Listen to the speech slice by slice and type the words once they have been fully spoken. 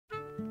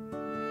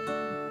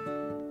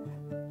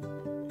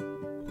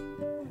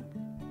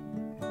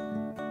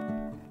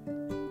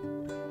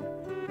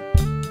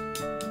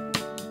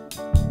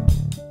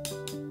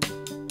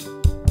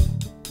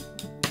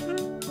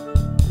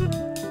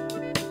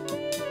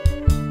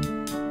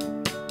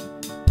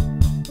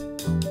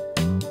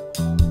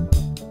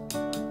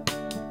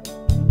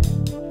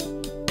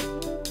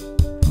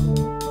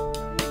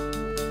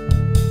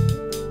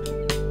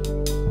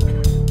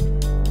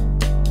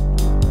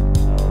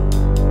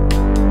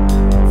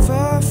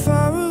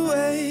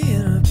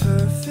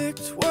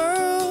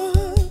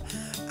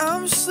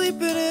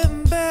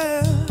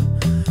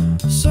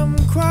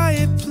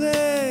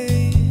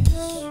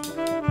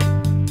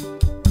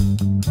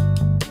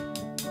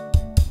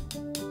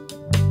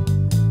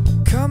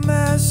Come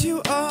as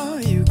you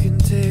are, you can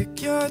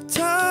take your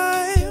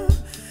time.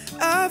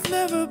 I've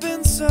never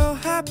been so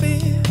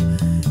happy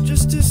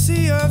just to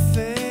see your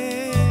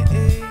face.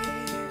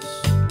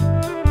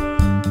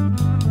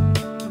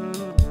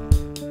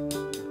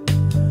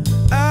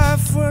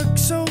 I've worked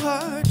so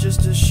hard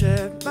just to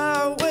shed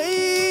my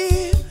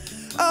weight,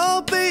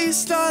 all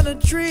based on a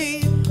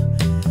dream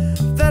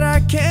that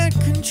I can't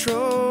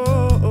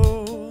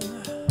control.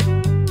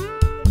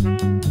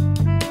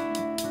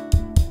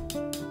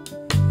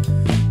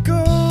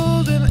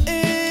 Golden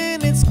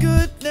in its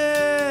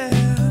goodness,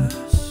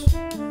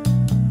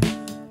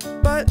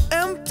 but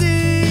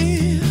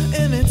empty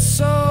in its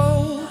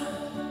soul.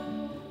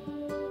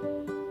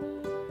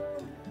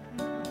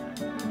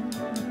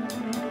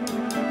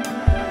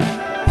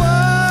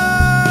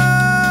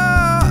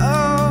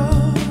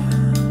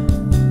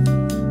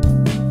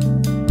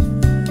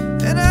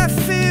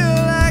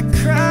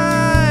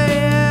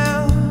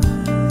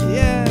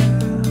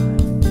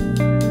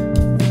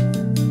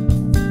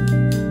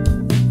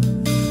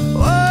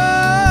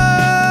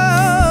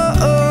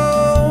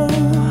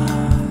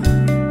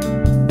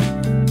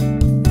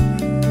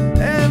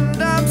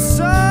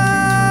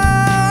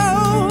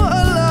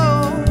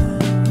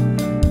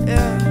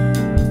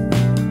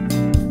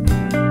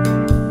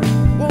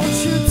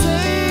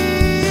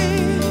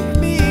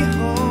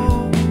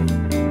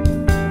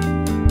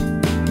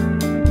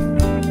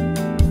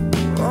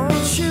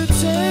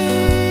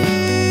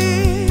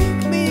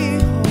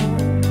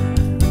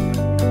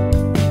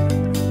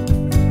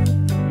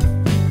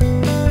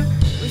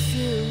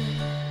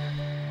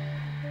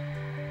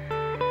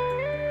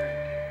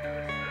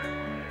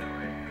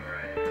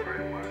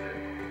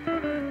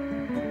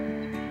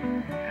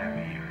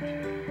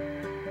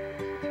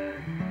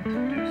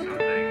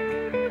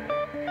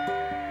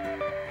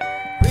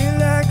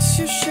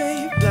 Your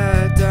shape,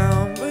 lie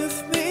down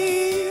with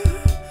me,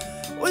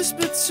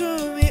 whisper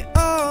to me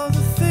all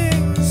the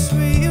things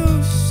we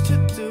used to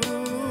do.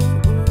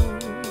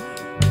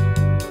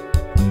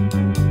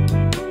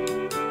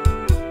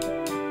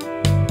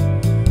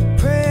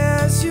 Pray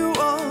as you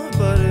want,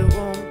 but it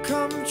won't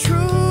come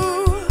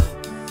true.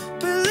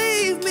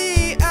 Believe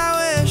me,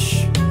 I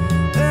wish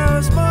there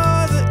was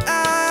more that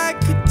I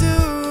could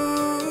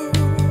do.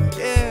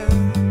 Yeah.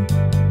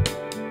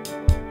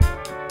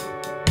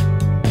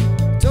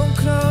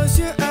 Close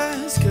your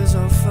eyes, 'cause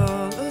I'll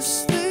fall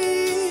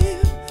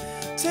asleep.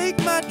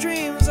 Take my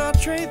dreams, I'll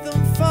trade them